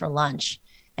 $1 for lunch.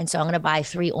 And so I'm going to buy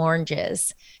 3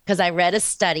 oranges because I read a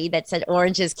study that said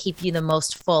oranges keep you the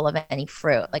most full of any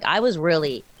fruit. Like I was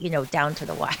really, you know, down to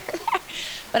the wire there.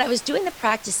 But I was doing the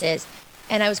practices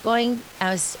And I was going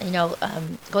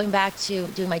back to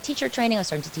doing my teacher training. I was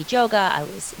starting to teach yoga. I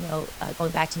was,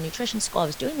 going back to nutrition school. I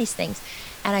was doing these things.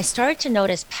 And I started to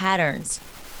notice patterns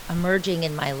emerging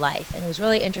in my life. And it was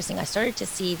really interesting. I started to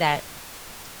see that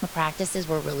the practices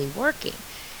were really working.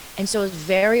 And so it was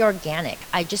very organic.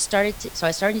 I started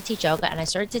to teach yoga, and I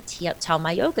started to tell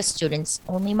my yoga students,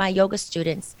 only my yoga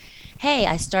students, hey,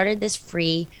 I started this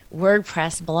free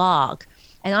WordPress blog.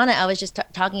 And on it, I was just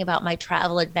talking about my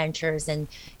travel adventures and,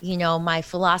 my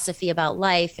philosophy about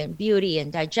life and beauty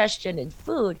and digestion and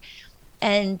food.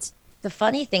 And the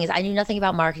funny thing is I knew nothing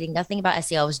about marketing, nothing about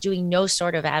SEO. I was doing no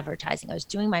sort of advertising. I was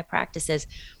doing my practices.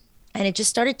 And it just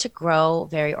started to grow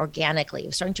very organically. It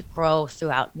was starting to grow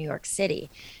throughout New York City.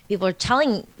 People were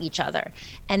telling each other.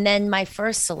 And then my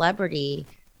first celebrity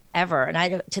ever,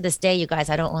 and to this day, you guys,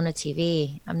 I don't own a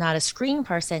TV. I'm not a screen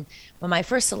person, but my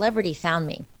first celebrity found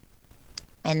me.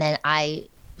 And then I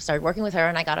started working with her,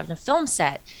 and I got on a film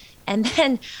set. And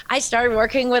then I started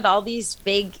working with all these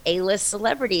big A-list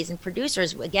celebrities and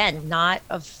producers. Again, not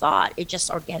of thought. It just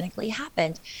organically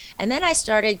happened. And then I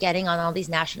started getting on all these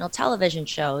national television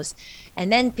shows.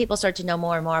 And then people started to know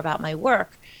more and more about my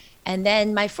work. And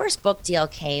then my first book deal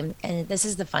came. And this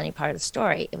is the funny part of the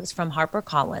story. It was from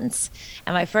HarperCollins.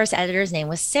 And my first editor's name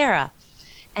was Sarah.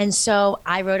 And so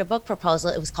I wrote a book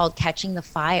proposal. It was called Catching the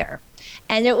Fire.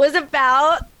 And it was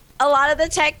about a lot of the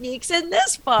techniques in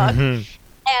this book. Mm-hmm.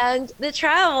 And the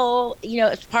travel,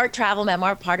 it's part travel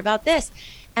memoir, part about this.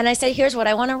 And I said, here's what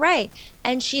I want to write.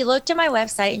 And she looked at my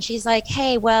website and she's like,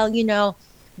 hey, well,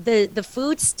 the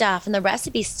food stuff and the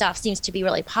recipe stuff seems to be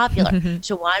really popular.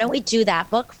 So why don't we do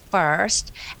that book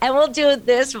first and we'll do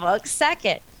this book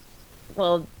second?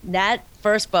 Well, that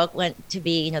first book went to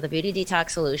be, the Beauty Detox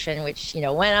Solution, which,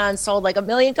 went on, sold like 1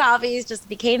 million copies, just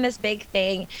became this big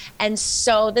thing. And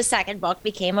so the second book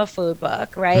became a food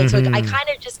book, right? Mm-hmm. So I kind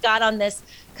of just got on this,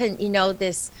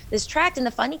 this track. And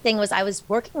the funny thing was I was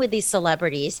working with these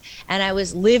celebrities and I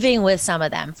was living with some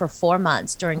of them for 4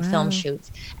 months during film shoots.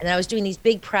 And I was doing these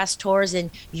big press tours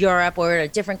in Europe or in a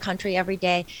different country every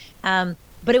day. But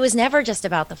it was never just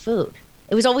about the food.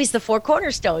 It was always the 4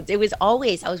 cornerstones. It was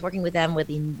always, I was working with them with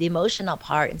the emotional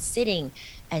part and sitting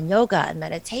and yoga and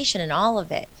meditation and all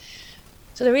of it.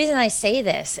 So the reason I say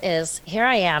this is here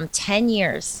I am 10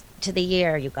 years to the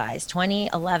year, you guys.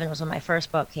 2011 was when my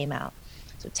first book came out.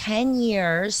 So 10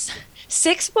 years,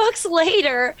 6 books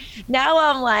later, now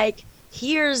I'm like,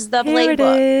 here's the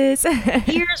playbook.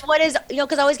 Here's what is,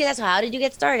 because I always get asked, how did you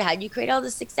get started? How did you create all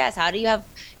this success? How do you have,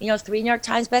 3 New York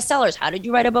Times bestsellers? How did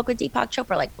you write a book with Deepak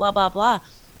Chopra? Like blah, blah, blah.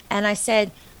 And I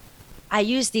said, I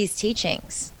use these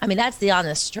teachings. I mean, that's the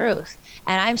honest truth.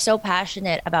 And I'm so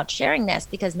passionate about sharing this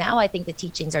because now I think the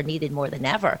teachings are needed more than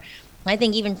ever. I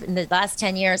think even in the last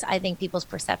 10 years, I think people's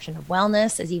perception of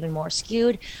wellness is even more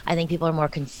skewed. I think people are more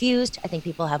confused. I think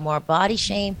people have more body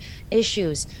shame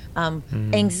issues,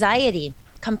 anxiety,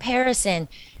 comparison.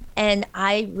 And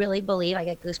I really believe, I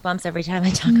get goosebumps every time I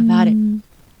talk about it.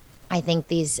 I think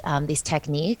these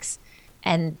techniques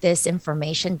and this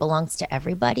information belongs to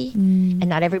everybody. And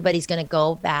not everybody's going to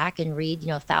go back and read,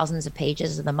 thousands of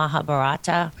pages of the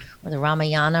Mahabharata or the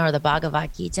Ramayana or the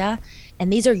Bhagavad Gita.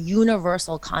 And these are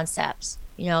universal concepts,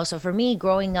 so for me,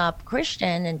 growing up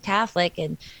Christian and Catholic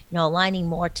and, aligning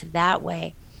more to that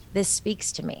way, this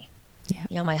speaks to me.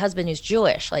 Yeah. My husband who's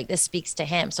Jewish, like this speaks to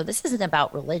him. So this isn't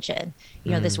about religion.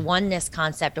 This oneness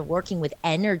concept of working with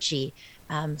energy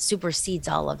supersedes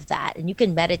all of that. And you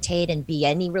can meditate and be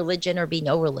any religion or be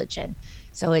no religion.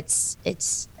 So it's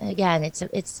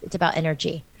about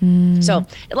energy. So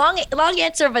long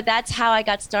answer, but that's how I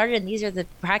got started. And these are the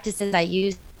practices I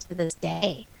use to this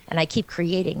day. And I keep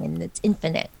creating, and it's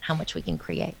infinite how much we can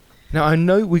create. Now, I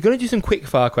know we're going to do some quick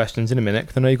fire questions in a minute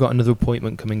because I know you've got another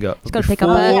appointment coming up. She's got to pick up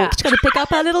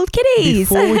our little kitties.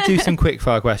 Before we do some quick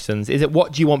fire questions,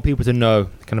 what do you want people to know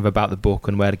kind of about the book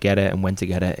and where to get it and when to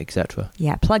get it, etc.?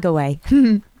 Yeah, plug away.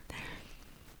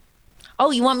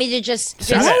 Oh, you want me to just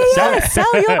sell your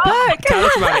book? Tell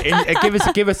us about it.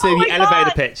 Give us the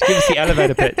elevator pitch. Give us the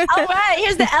elevator pitch. All right,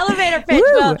 here's the elevator pitch.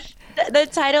 Well, the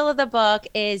title of the book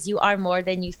is You Are More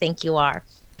Than You Think You Are.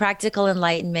 Practical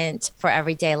enlightenment for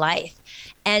everyday life.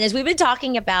 And as we've been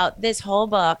talking about, this whole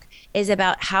book is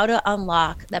about how to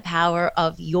unlock the power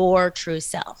of your true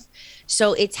self.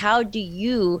 So it's how do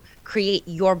you create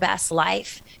your best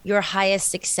life, your highest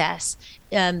success,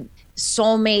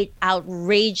 soulmate,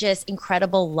 outrageous,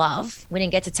 incredible love. We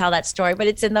didn't get to tell that story, but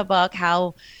it's in the book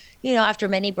how, after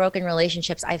many broken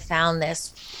relationships, I found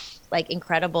this like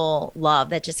incredible love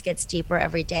that just gets deeper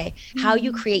every day. How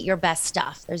you create your best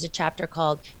stuff. There's a chapter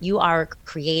called You Are a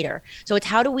Creator. So it's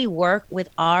how do we work with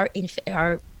our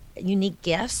unique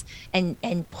gifts and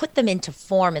put them into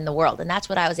form in the world. And that's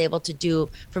what I was able to do.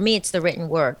 For me, it's the written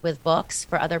word. With books,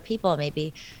 for other people,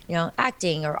 maybe,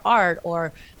 acting or art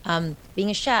or being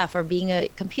a chef or being a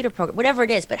computer program, whatever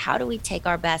it is. But how do we take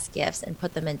our best gifts and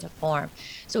put them into form?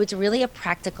 So it's really a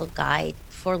practical guide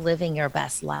for living your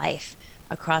best life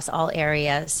across all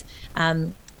areas.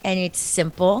 And it's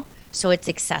simple. So it's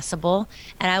accessible.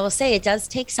 And I will say it does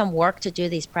take some work to do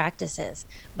these practices,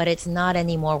 but it's not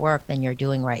any more work than you're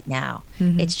doing right now.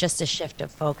 It's just a shift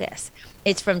of focus.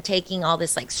 It's from taking all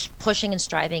this like pushing and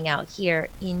striving out here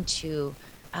into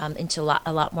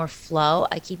a lot more flow.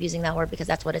 I keep using that word because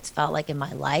that's what it's felt like in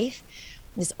my life,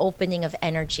 this opening of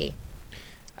energy.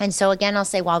 And so again, I'll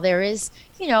say, while there is,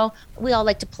 we all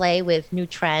like to play with new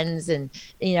trends and,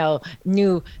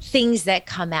 new things that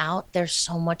come out, there's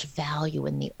so much value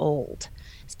in the old,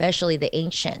 especially the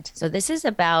ancient. So this is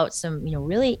about some,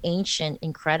 really ancient,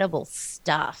 incredible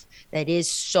stuff that is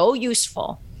so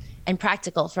useful and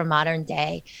practical for modern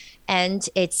day. And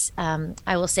it's,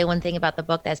 I will say one thing about the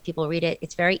book that as people read it,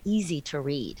 it's very easy to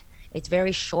read. It's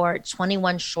very short,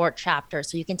 21 short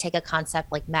chapters. So you can take a concept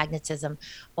like magnetism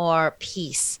or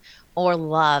peace or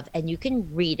love, and you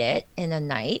can read it in a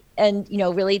night. And,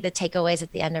 really the takeaways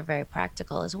at the end are very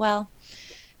practical as well.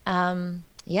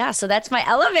 So that's my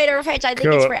elevator pitch. I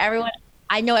think It's for everyone.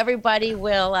 I know everybody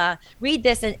will read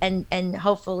this and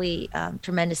hopefully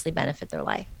tremendously benefit their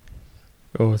life.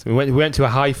 Awesome. We went to a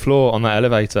high floor on that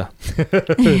elevator.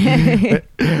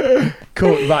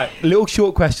 Cool. Right. Little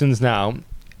short questions now.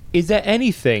 Is there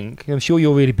anything, I'm sure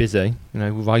you're really busy,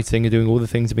 writing and doing all the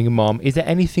things of being a mom. Is there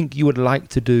anything you would like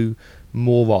to do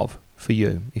more of for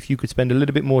you? If you could spend a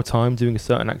little bit more time doing a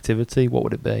certain activity, what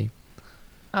would it be?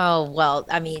 Oh, well,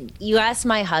 I mean, you ask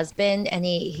my husband and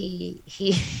he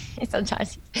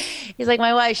sometimes he's like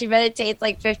my wife. She meditates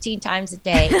like 15 times a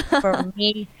day. For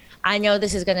me, I know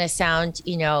this is going to sound,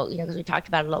 because we talked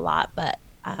about it a lot, but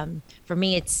for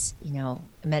me, it's,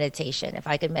 meditation. If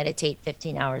I could meditate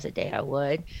 15 hours a day, I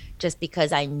would, just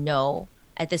because I know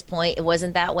at this point, it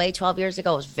wasn't that way 12 years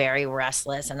ago. I was very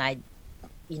restless and I,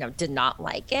 did not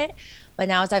like it. But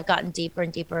now as I've gotten deeper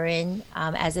and deeper in,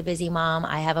 as a busy mom,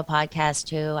 I have a podcast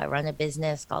too. I run a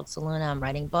business called Saluna. I'm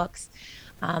writing books.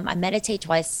 I meditate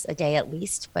twice a day at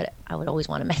least, but I would always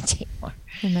want to meditate more.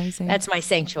 Amazing. That's my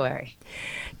sanctuary.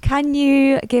 Can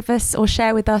you give us or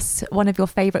share with us one of your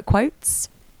favorite quotes?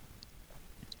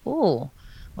 Ooh,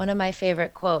 one of my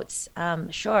favorite quotes.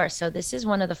 Sure. So this is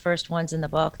one of the first ones in the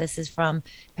book. This is from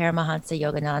Paramahansa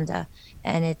Yogananda.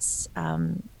 And it's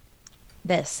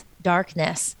this: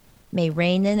 darkness may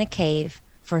reign in a cave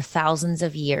for thousands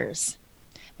of years,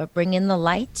 but bring in the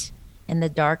light and the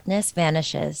darkness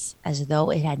vanishes as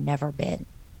though it had never been.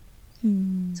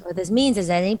 So what this means is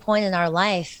at any point in our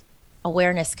life,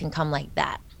 awareness can come like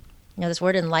that. This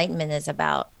word enlightenment is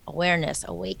about awareness,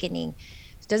 awakening.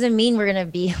 It doesn't mean we're going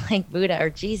to be like Buddha or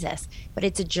Jesus, but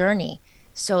it's a journey.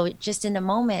 So just in a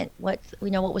moment, what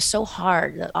was so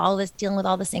hard, all this, dealing with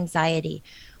all this anxiety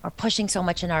or pushing so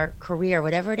much in our career,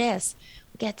 whatever it is,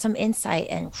 we get some insight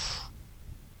and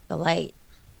the light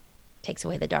takes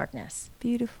away the darkness.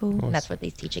 Beautiful. And that's what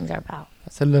these teachings are about.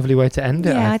 That's a lovely way to end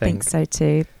it. Yeah, I think so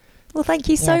too. Well, thank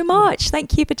you so much.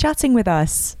 Thank you for chatting with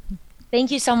us. Thank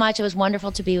you so much. It was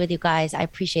wonderful to be with you guys. I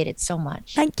appreciate it so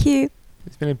much. Thank you.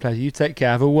 It's been a pleasure. You take care.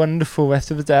 Have a wonderful rest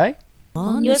of the day.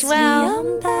 You as well.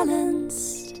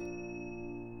 Unbalanced.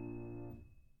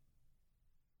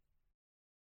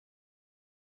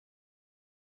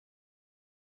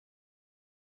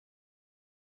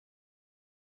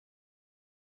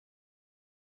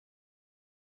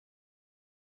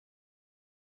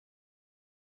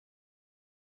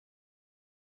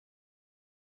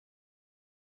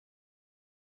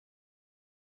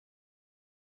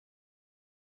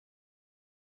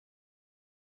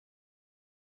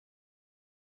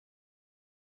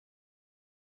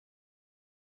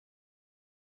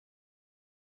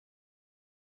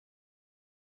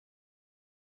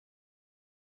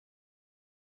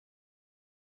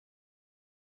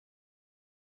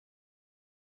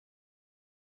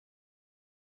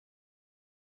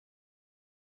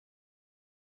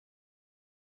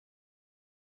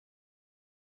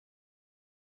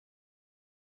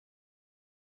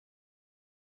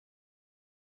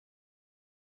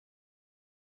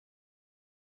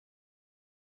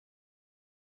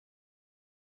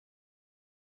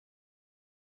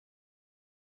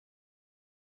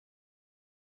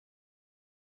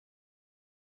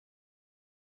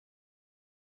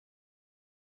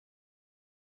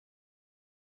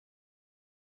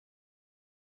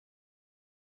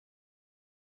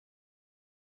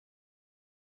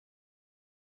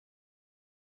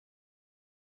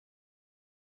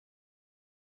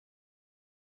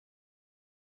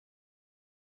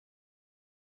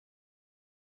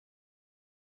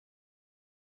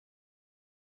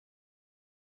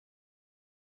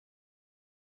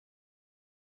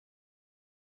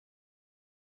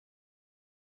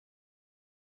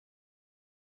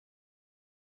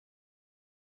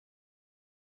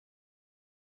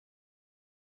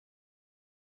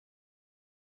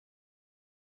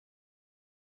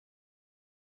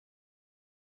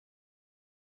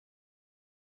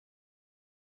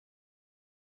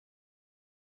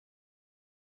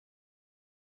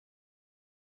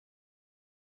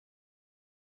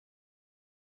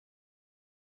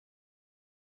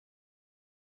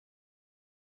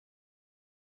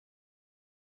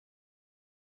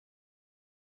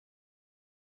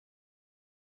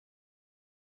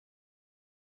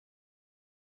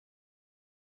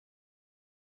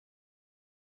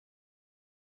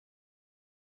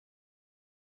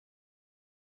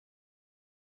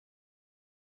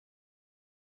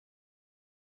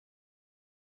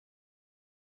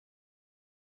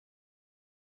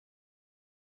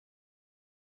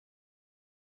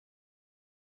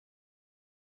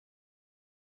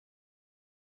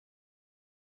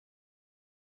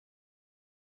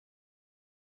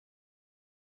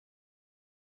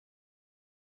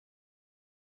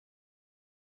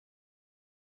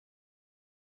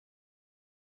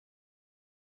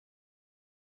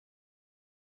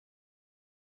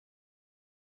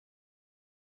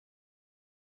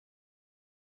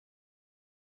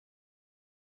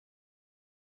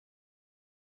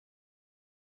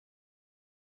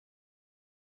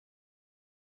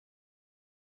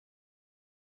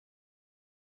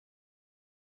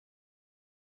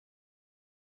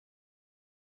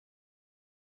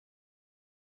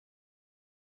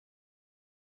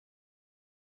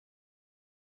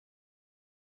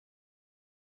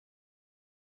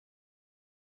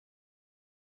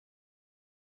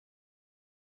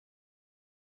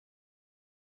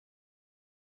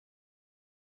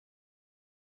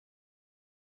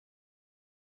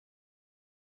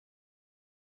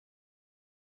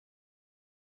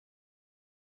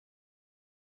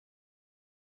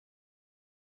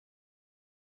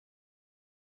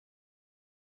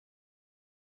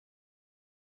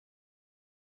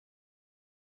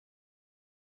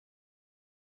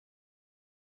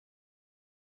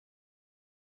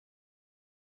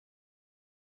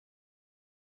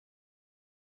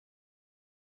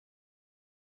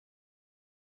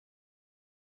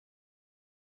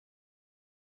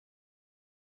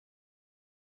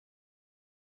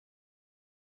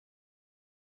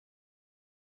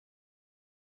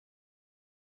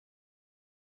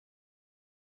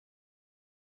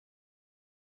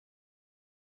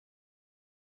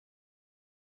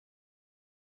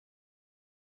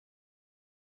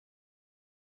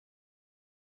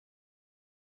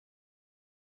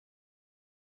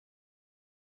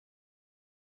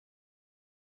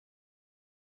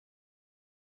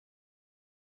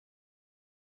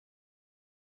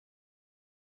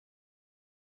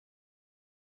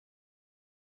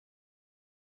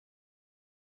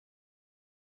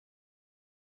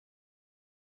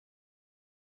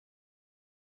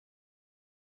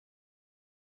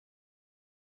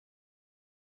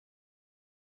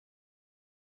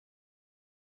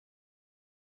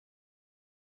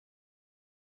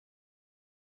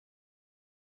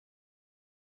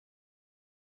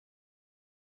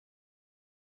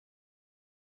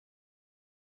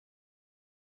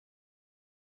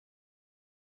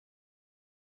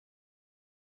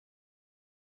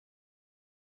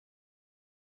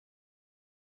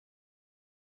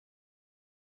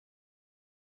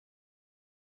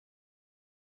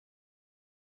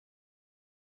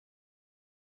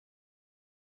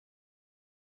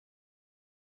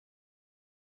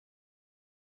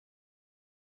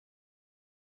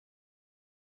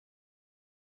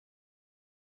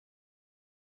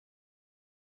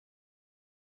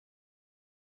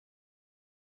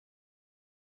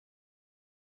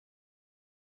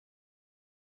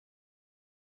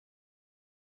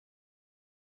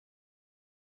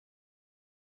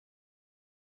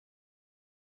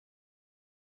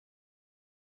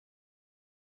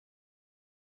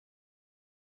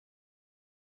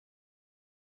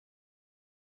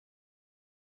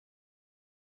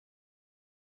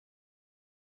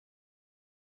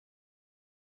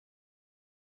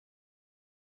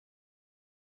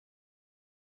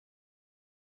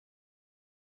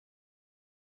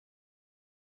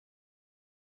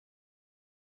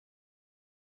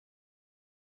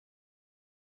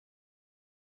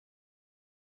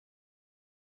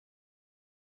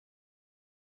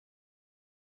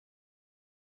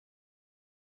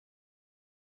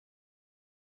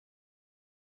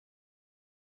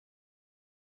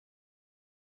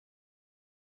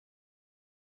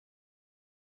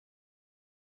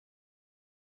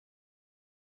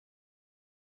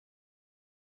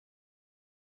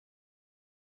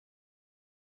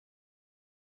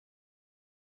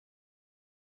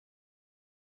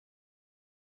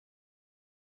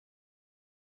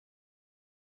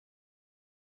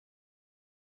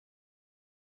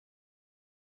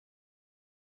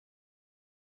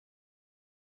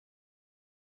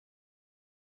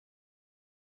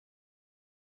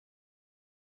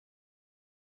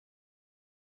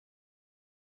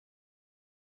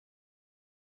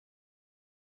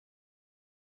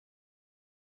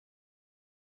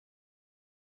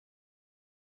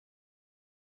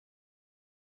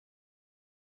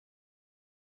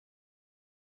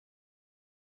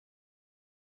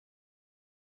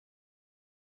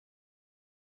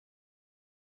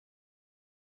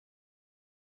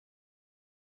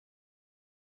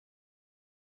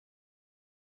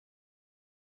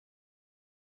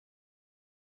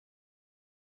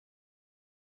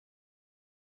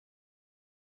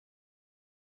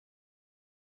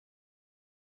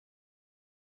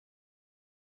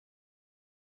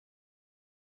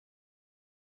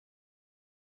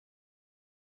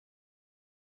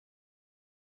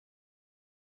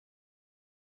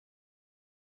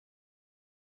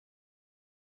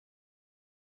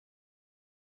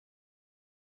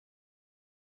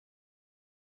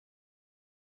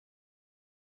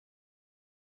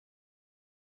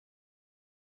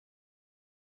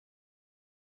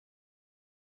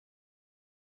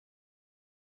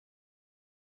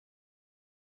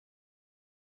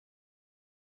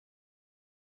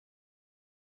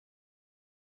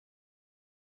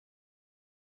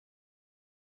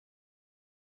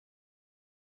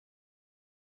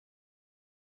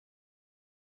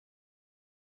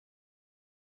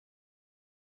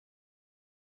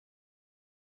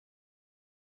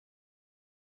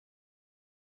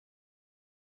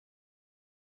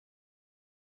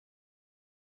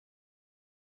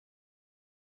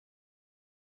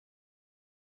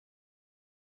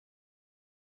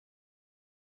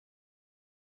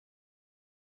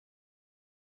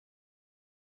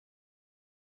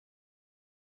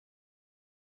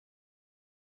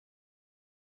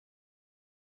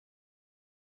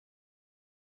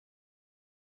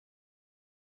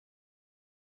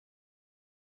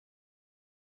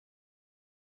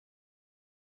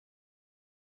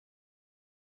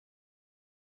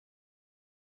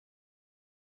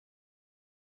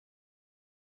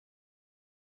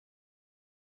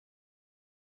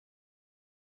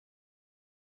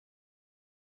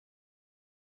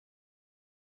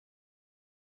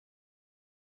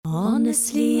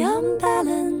 Honestly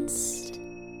Unbalanced.